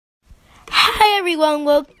everyone,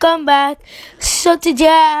 welcome back. So today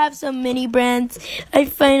I have some mini brands. I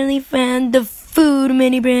finally found the food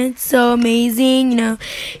mini brands. So amazing.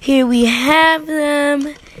 Here we have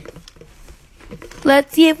them.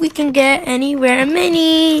 Let's see if we can get anywhere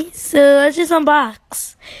mini. So let's just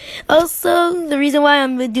unbox. Also, the reason why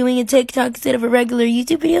I'm doing a TikTok instead of a regular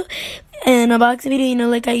YouTube video and unboxing video,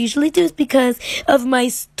 like I usually do, is because of my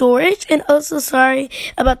storage. And also sorry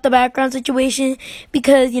about the background situation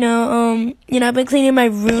because I've been cleaning my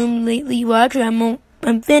room lately. Well, actually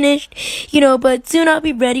I'm finished, but soon I'll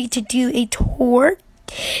be ready to do a tour.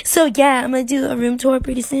 So yeah, I'm gonna do a room tour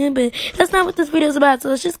pretty soon, but that's not what this video is about. So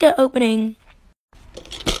let's just get opening.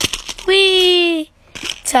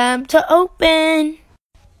 Time to open.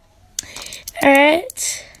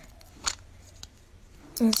 Alright.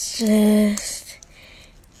 Let's just...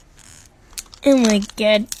 Oh my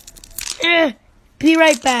god. Be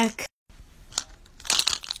right back.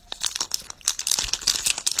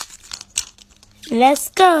 Let's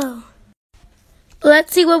go.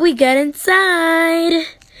 Let's see what we get inside.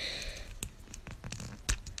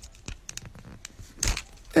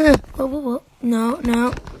 Whoa.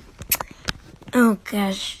 No. Oh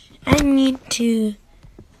gosh. I need to...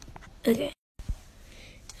 Okay.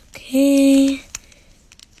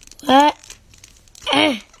 What?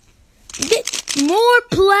 Get more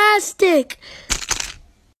plastic.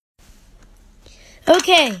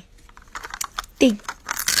 Okay.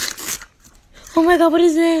 Oh my god, what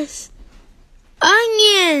is this?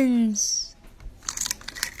 Onions.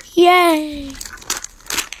 Yay.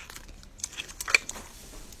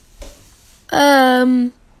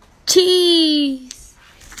 Cheese.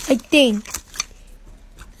 I think.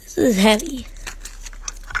 This is heavy.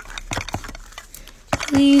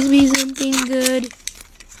 Please be something good.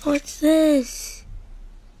 What's this?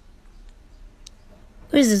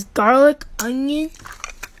 What is this? Garlic, onion?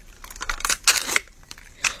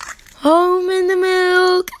 Home in the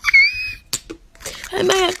milk. I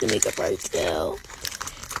might have to make a part still.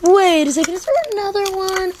 Wait a second, is there another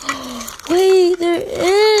one? Wait, there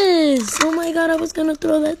is. Oh my god, I was gonna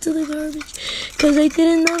throw that to the garbage because I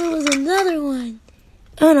didn't know there was another one.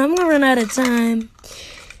 Oh no, I'm gonna run out of time.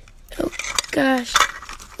 Oh gosh.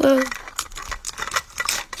 Whoa.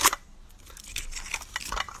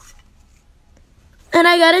 And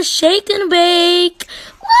I got a shake and bake.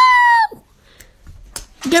 Woo!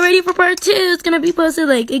 Get ready for part 2. It's gonna be posted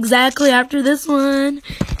exactly after this one.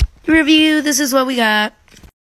 Review, this is what we got.